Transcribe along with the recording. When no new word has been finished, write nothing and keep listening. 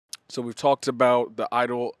So we've talked about the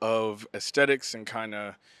idol of aesthetics and kind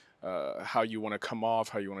of how you want to come off,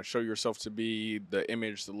 how you want to show yourself to be, the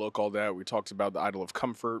image, the look, all that. We talked about the idol of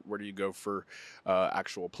comfort. Where do you go for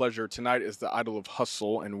actual pleasure? Tonight is the idol of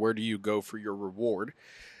hustle, and where do you go for your reward?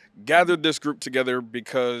 Gathered this group together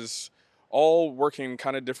because all working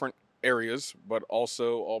kind of different areas, but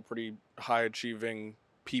also all pretty high achieving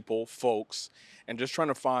people, folks, and just trying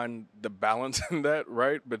to find the balance in that,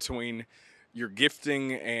 right? Between your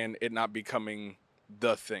gifting and it not becoming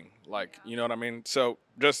the thing. Like, you know what I mean? So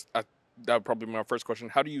that would probably be my first question.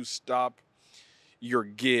 How do you stop your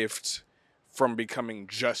gift from becoming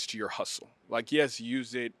just your hustle? Like, yes,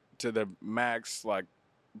 use it to the max, like,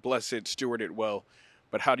 bless it, steward it well,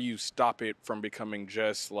 but how do you stop it from becoming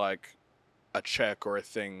just like a check or a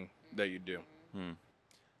thing that you do? Hmm.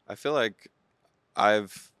 I feel like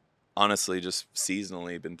I've honestly just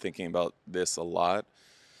seasonally been thinking about this a lot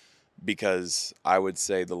because I would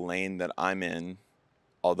say the lane that I'm in,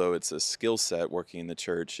 although it's a skill set working in the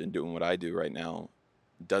church and doing what I do right now,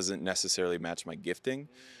 doesn't necessarily match my gifting.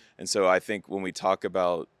 And so I think when we talk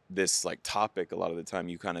about this like topic, a lot of the time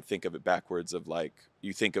you kind of think of it backwards of like,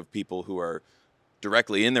 you think of people who are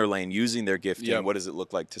directly in their lane using their gifting. Yep. What does it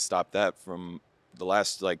look like to stop that? From the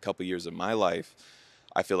last like couple years of my life,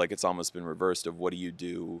 I feel like it's almost been reversed of what do you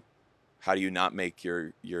do? How do you not make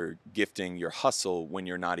your gifting your hustle when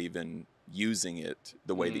you're not even using it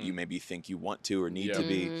the way that you maybe think you want to or need to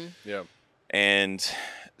be? Yeah. And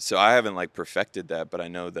so I haven't like perfected that, but I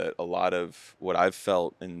know that a lot of what I've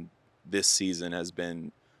felt in this season has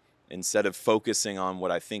been, instead of focusing on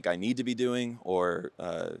what I think I need to be doing or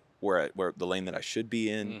where the lane that I should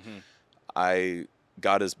be in,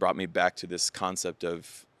 God has brought me back to this concept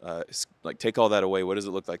of like, take all that away. What does it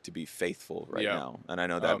look like to be faithful right now? And I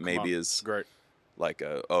know that maybe is great. like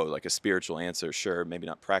a spiritual answer. Sure, maybe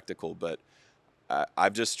not practical, but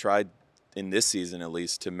I've just tried in this season at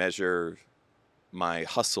least to measure my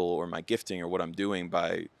hustle or my gifting or what I'm doing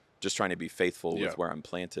by just trying to be faithful with where I'm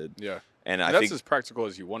planted. Yeah. And that's think as practical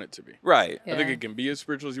as you want it to be. Right. I think it can be as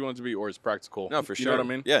spiritual as you want it to be or as practical. No, for sure. You know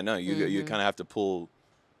what I mean? Yeah, no, you kind of have to pull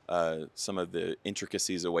some of the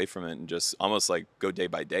intricacies away from it and just almost like go day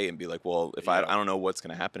by day and be like, well, if I don't know what's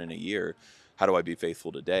going to happen in a year, how do I be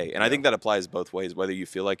faithful today? And I think that applies both ways, whether you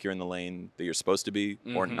feel like you're in the lane that you're supposed to be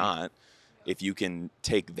or not. If you can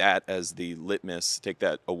take that as the litmus, take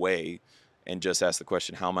that away and just ask the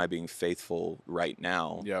question, how am I being faithful right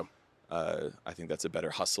now? Yeah. I think that's a better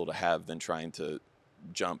hustle to have than trying to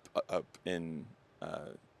jump up in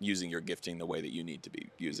using your gifting the way that you need to be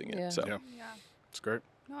using it. Yeah. So It's great.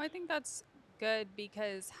 No, I think that's good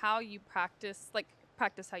because how you practice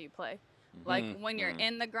how you play. Like when you're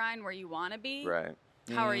in the grind where you want to be, right.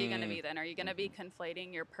 how are you going to be then? Are you going to be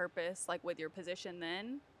conflating your purpose like with your position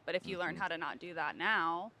then? But if you learn how to not do that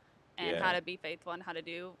now and how to be faithful and how to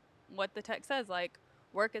do what the text says, like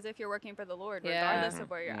work as if you're working for the Lord, regardless of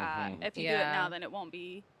where you're at. If you do it now, then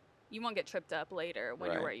you won't get tripped up later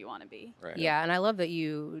when you're where you want to be. Right. Yeah, and I love that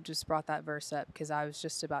you just brought that verse up because I was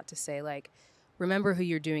just about to say, like, remember who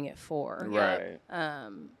you're doing it for. Right.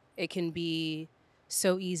 It can be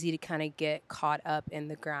so easy to kind of get caught up in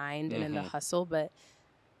the grind and in the hustle, but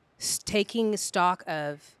taking stock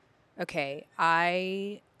of, okay,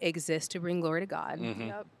 I exist to bring glory to God,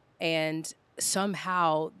 and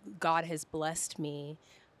somehow God has blessed me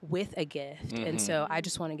with a gift, and so I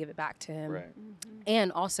just want to give it back to Him. Right.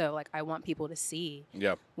 And also, like, I want people to see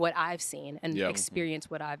what I've seen and experience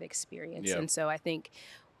what I've experienced. And so I think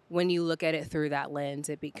when you look at it through that lens,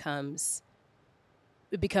 it becomes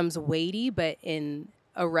weighty, but in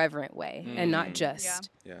a reverent way, and not just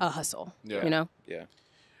a hustle. You know? Yeah.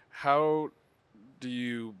 How do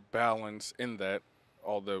you balance in that?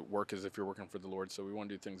 All the work is if you're working for the Lord, so we want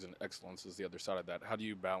to do things in excellence is the other side of that. How do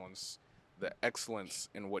you balance the excellence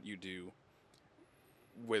in what you do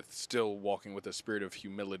with still walking with a spirit of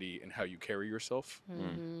humility in how you carry yourself?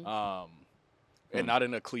 And not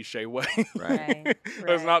in a cliche way. Right.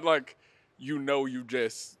 It's not like you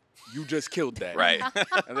just killed that. Right.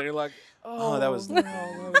 And then you're like, oh, that was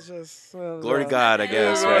just glory to God, I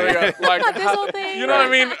guess. Right. Like, This whole thing. you know what I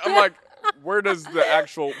mean? I'm like, where does the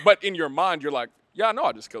actual? But in your mind, you're like, yeah, I know,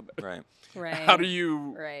 I just killed that. Right. Right. How do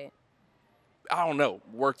you? Right. I don't know.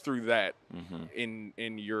 Work through that in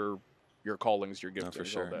your callings, your giftings, for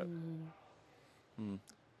sure. all that.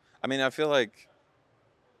 I mean, I feel like,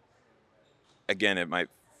 again, it might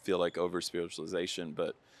feel like over spiritualization,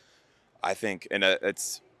 but I think, and I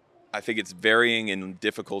think it's varying in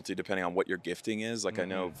difficulty depending on what your gifting is. Like I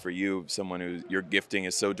know for you, someone who your gifting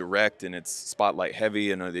is so direct and it's spotlight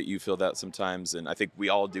heavy. I know that you feel that sometimes, and I think we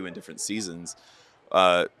all do in different seasons.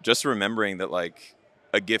 Just remembering that, like,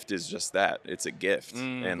 a gift is just that. It's a gift.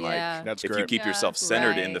 And Yeah. like, That's if you great. keep yourself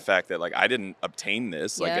centered in the Right. fact that like, I didn't obtain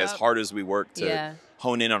this, like as Yep. hard as we work to Yeah.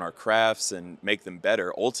 hone in on our crafts and make them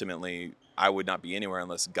better, ultimately I would not be anywhere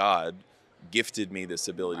unless God gifted me this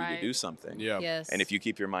ability to Right. do something. Yeah. Yes. And if you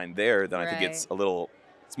keep your mind there, then I think it's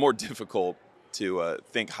it's more difficult to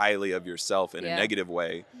think highly of yourself in a Yeah. negative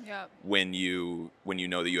way Yep. when you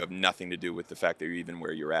know that you have nothing to do with the fact that you're even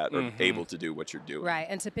where you're at or able to do what you're doing. Right.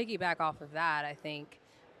 And to piggyback off of that, I think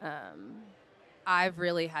I've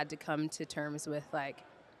really had to come to terms with like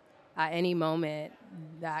at any moment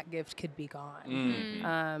that gift could be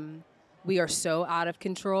gone. We are so out of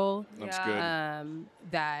control That's Yeah. good.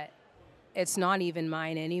 that it's not even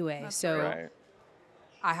mine anyway. That's so Right.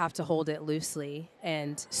 I have to hold it loosely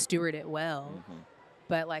and steward it well.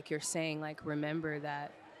 But like you're saying, like remember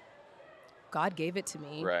that God gave it to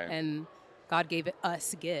me, Right. and God gave it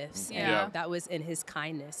us gifts, Yeah. and that was in His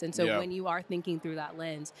kindness. And so Yeah. when you are thinking through that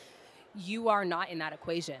lens, you are not in that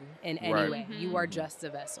equation in any Right. way. You are just a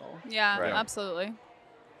vessel. Yeah, Right. absolutely.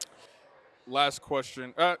 Last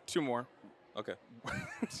question. 2 more. Okay.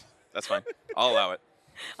 That's fine. I'll allow it.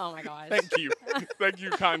 Oh my gosh. Thank you. Thank you,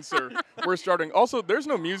 kind sir. We're starting. Also, there's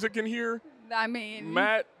no music in here. I mean,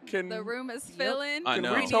 Matt, can the room is filling. I can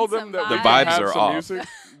know. we need tell them some that The we vibes. can vibes have are some off. music?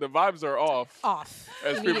 The vibes are off. Off.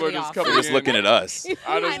 As people are Immediately just off. coming They're just in. looking at us. I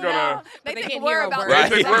I just know. gonna. They they think can't we're hear a about word. to I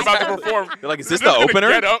think we're about to perform. They're like, is this They're the just gonna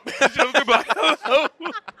opener? Get up. Just gonna be like, hello.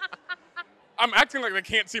 I'm acting like they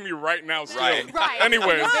can't see me right now. Still. Right. Right.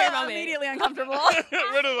 Anyways, I'm immediately uncomfortable. we're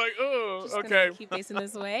just like, oh, Just okay. gonna keep facing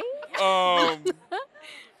this way.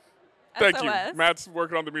 Thank you. SOS. Matt's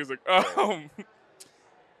working on the music.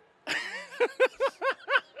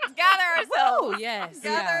 Gather ourselves. Oh yes. Gather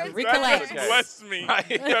Yeah. ourselves. Recollect. That just blessed me Right.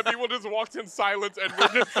 that people just walked in silence and we're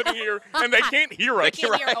just sitting here and they can't hear us. They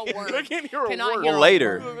can't hear a word. They can't hear a Cannot word. hear Well, a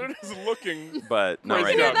later. word. They're just looking. But not Crazy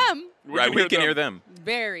right We hear now. them. Right, we can hear them.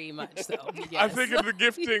 Very much so. I Yes. think in the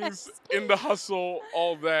giftings, in the hustle,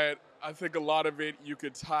 all that, I think a lot of it you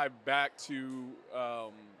could tie back to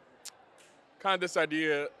kind of this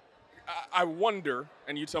idea. I wonder,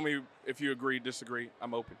 and you tell me if you agree, disagree,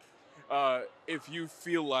 I'm open. If you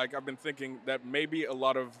feel like, I've been thinking that maybe a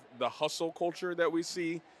lot of the hustle culture that we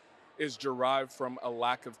see is derived from a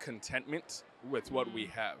lack of contentment with what we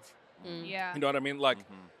have. Yeah. You know what I mean? Like,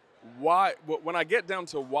 why, when I get down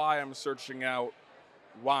to why I'm searching out,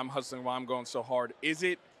 why I'm hustling, why I'm going so hard, is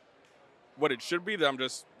it what it should be that I'm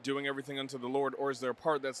just doing everything unto the Lord? Or is there a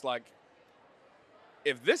part that's like,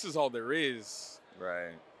 if this is all there is,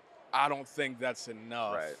 Right. I don't think that's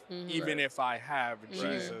enough, Right. even Right. if I have Right.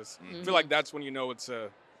 Jesus. I feel like that's when you know it's a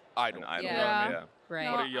idol. An idol. You know what I mean? Yeah. Right.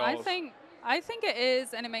 No, What are y'all's- I think it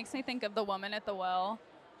is, and it makes me think of the woman at the well.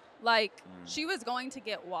 Like, she was going to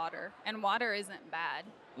get water, and water isn't bad.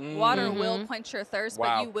 Water will quench your thirst,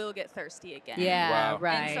 Wow. but you will get thirsty again. Yeah. Wow.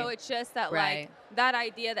 Right. And so it's just that, Right. like, that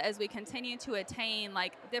idea that as we continue to attain,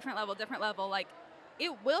 like, different level, like,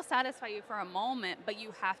 it will satisfy you for a moment, but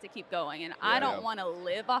you have to keep going. And I don't want to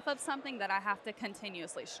live off of something that I have to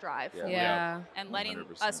continuously strive for. Yeah. And letting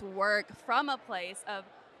 100%. us work from a place of,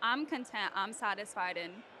 I'm content, I'm satisfied,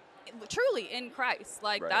 and truly in Christ.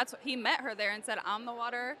 Like, Right. that's what He met her there and said, I'm the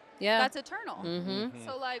water Yeah. that's eternal. Mm-hmm.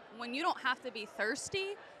 So, like, when you don't have to be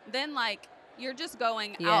thirsty, then, like, you're just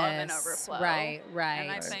going out of an overflow. Right. Right. And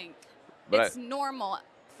I Right. think But it's normal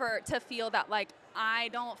to feel that, like, I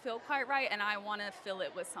don't feel quite right and I want to fill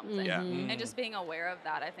it with something. Yeah. And just being aware of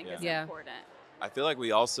that, I think, is Yeah. important. I feel like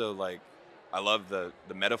we also like, I love the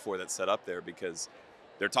metaphor that's set up there because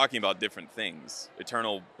they're talking about different things.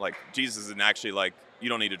 Eternal, like Jesus isn't actually like, you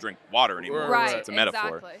don't need to drink water anymore. Right. It's a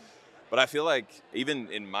metaphor. Exactly. But I feel like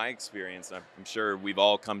even in my experience, and I'm sure we've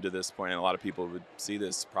all come to this point, and a lot of people would see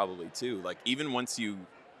this probably too. Like even once you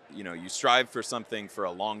strive for something for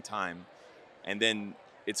a long time, and then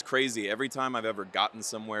it's crazy. Every time I've ever gotten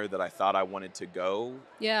somewhere that I thought I wanted to go,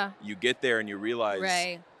 Yeah. you get there and you realize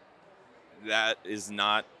Right. that is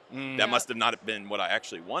not. That must have not been what I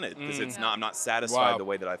actually wanted because it's Yeah. not. I'm not satisfied Wow. the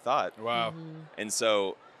way that I thought. Wow. And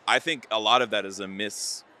so I think a lot of that is a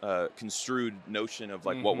misconstrued notion of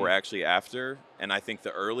like what we're actually after. And I think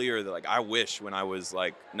the earlier that like I wish when I was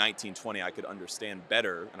like 19, 20, I could understand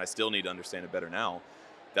better, and I still need to understand it better now,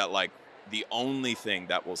 that like the only thing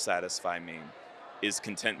that will satisfy me is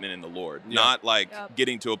contentment in the Lord. Yeah. Not like Yep.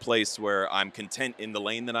 getting to a place where I'm content in the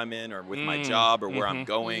lane that I'm in or with my job or where I'm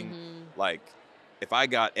going. Like if I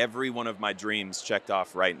got every one of my dreams checked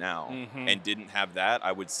off right now and didn't have that,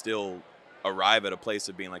 I would still arrive at a place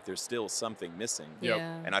of being like, there's still something missing. Yep.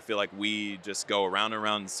 Yeah. And I feel like we just go around and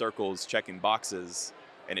around in circles checking boxes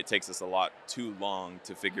and it takes us a lot too long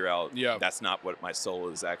to figure out that's not what my soul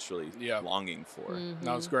is actually longing for.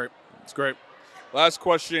 No, it's great. It's great. Last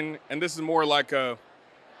question, and this is more like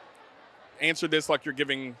answer this like you're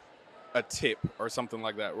giving a tip or something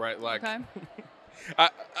like that, right? Like, Okay.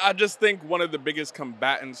 I just think one of the biggest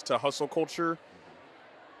combatants to hustle culture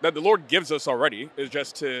that the Lord gives us already is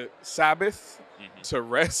just to Sabbath, to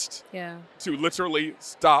rest, to literally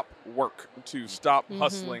stop work, to stop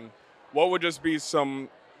hustling. What would just be some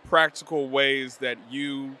practical ways that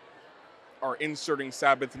you are inserting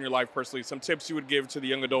Sabbath in your life personally? Some tips you would give to the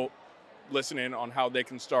young adult listening on how they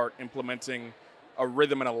can start implementing a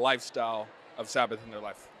rhythm and a lifestyle of Sabbath in their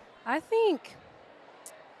life? I think,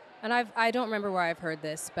 and I don't remember where I've heard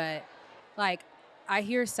this, but like I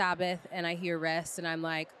hear Sabbath and I hear rest and I'm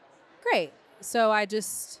like, great. So I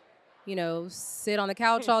just, sit on the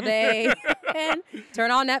couch all day and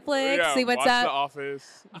turn on Netflix, see what's watch up. The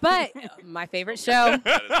Office. But my favorite show.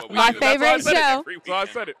 My favorite show. So I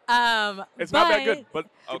said it. It's but, not that good, but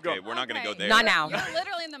okay, we're not going to go there. Not now. You're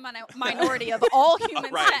literally in the minority of all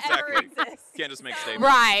humans that ever exist. Can't just make statements.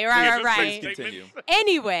 Right. Please continue.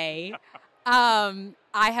 Anyway, I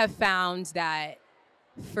have found that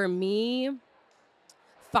for me,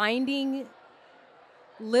 finding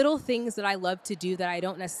little things that I love to do that I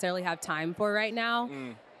don't necessarily have time for right now,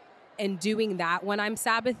 and doing that when I'm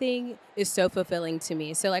Sabbathing is so fulfilling to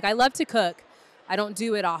me. So like I love to cook. I don't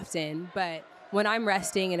do it often, but when I'm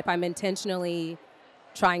resting and if I'm intentionally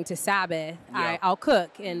trying to Sabbath, I'll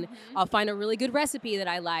cook and I'll find a really good recipe that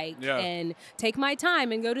I like and take my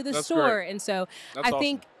time and go to the store. Great. And so That's I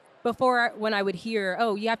think before when I would hear,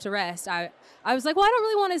 oh, you have to rest, I was like, well, I don't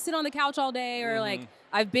really want to sit on the couch all day or like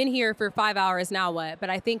I've been here for 5 hours, now what? But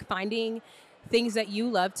I think finding things that you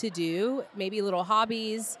love to do, maybe little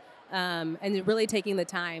hobbies, and really taking the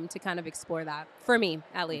time to kind of explore that, for me,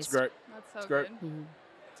 at least. That's great. That's so great. good.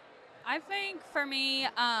 I think for me,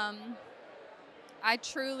 I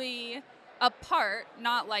truly,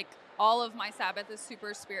 not like all of my Sabbath is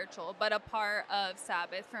super spiritual, but a part of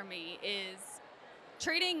Sabbath for me is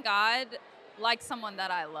treating God like someone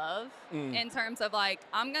that I love in terms of like,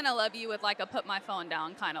 I'm going to love you with like a put my phone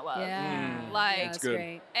down kind of love. That's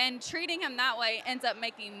great. And treating him that way ends up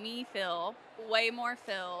making me feel way more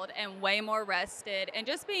filled and way more rested and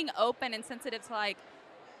just being open and sensitive to like,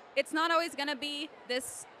 it's not always going to be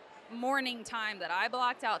this morning time that I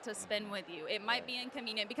blocked out to spend with you. It might be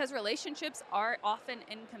inconvenient because relationships are often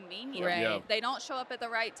inconvenient. Right. They don't show up at the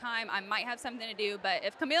right time. I might have something to do, but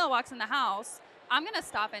if Camila walks in the house, I'm going to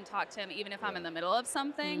stop and talk to him even if I'm in the middle of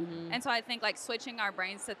something. And so I think like switching our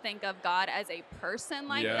brains to think of God as a person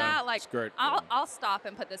like that, like I'll stop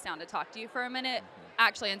and put this down to talk to you for a minute,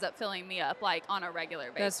 actually ends up filling me up like on a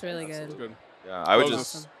regular basis. That's really good. That's good. Yeah, I would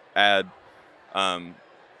just add,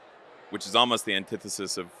 which is almost the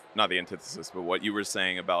antithesis of, not the antithesis, but what you were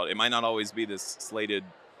saying about it might not always be this slated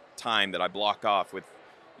time that I block off with,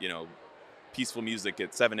 peaceful music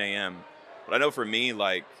at 7 a.m. But I know for me,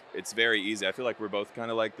 like, it's very easy. I feel like we're both kind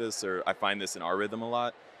of like this, or I find this in our rhythm a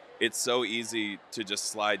lot. It's so easy to just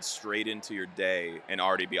slide straight into your day and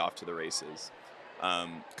already be off to the races.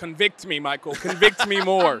 Convict me, Michael. Convict me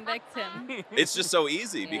more. Convict him. It's just so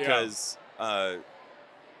easy because, our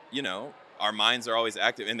minds are always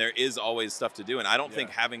active and there is always stuff to do. And I don't think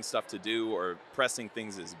having stuff to do or pressing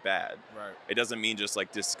things is bad. Right. It doesn't mean just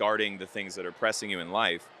like discarding the things that are pressing you in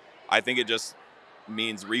life. I think it just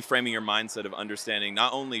means reframing your mindset of understanding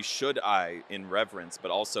not only should I in reverence, but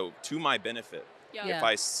also to my benefit. If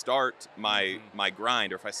I start my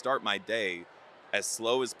grind or if I start my day as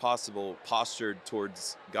slow as possible, postured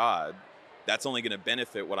towards God, that's only going to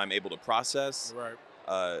benefit what I'm able to process.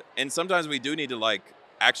 Right. And sometimes we do need to like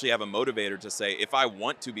actually have a motivator to say, if I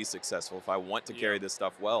want to be successful, if I want to carry this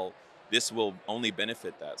stuff well, this will only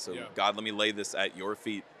benefit that. So God, let me lay this at your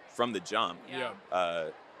feet from the jump.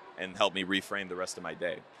 And help me reframe the rest of my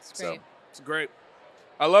day. It's great.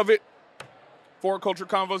 I love it. 4 Culture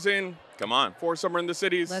Convos in. Come on. 4 Summer in the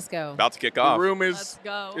Cities. Let's go. About to kick off. The room is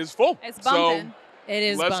full. It's bumping. It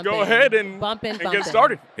is let's bumping. go ahead and bumping. get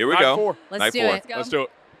started. Here we Night go. 4. Let's Night do 4. it. Let's do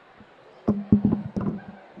it.